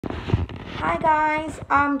Hi guys,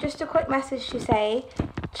 just a quick message to say,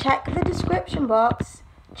 check the description box,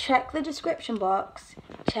 check the description box,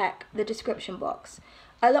 check the description box.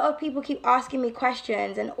 A lot of people keep asking me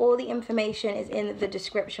questions and all the information is in the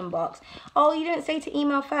description box. Oh, you didn't say to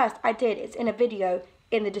email first. I did. It's in a video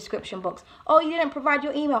in the description box. Oh, you didn't provide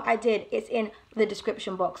your email. I did. It's in the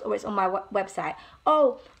description box, or it's on my website.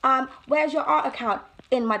 Oh, where's your art account?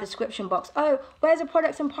 In my description box. Oh, where's the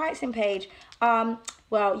products and pricing page?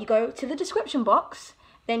 Well, you go to the description box,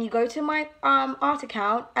 then you go to my art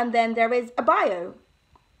account, and then there is a bio,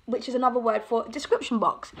 which is another word for description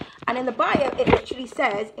box. And in the bio, it literally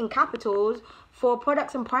says in capitals, for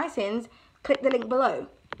products and pricings, click the link below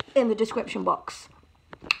in the description box.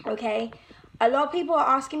 Okay? A lot of people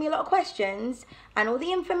are asking me a lot of questions, and all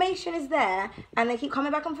the information is there, and they keep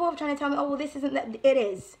coming back and forth trying to tell me, oh, well, this isn't that. It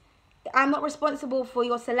is. I'm not responsible for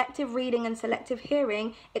your selective reading and selective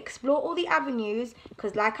hearing. Explore all the avenues,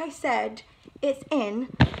 because like I said, it's in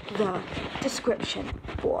the description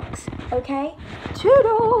box. Okay?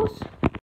 Toodles!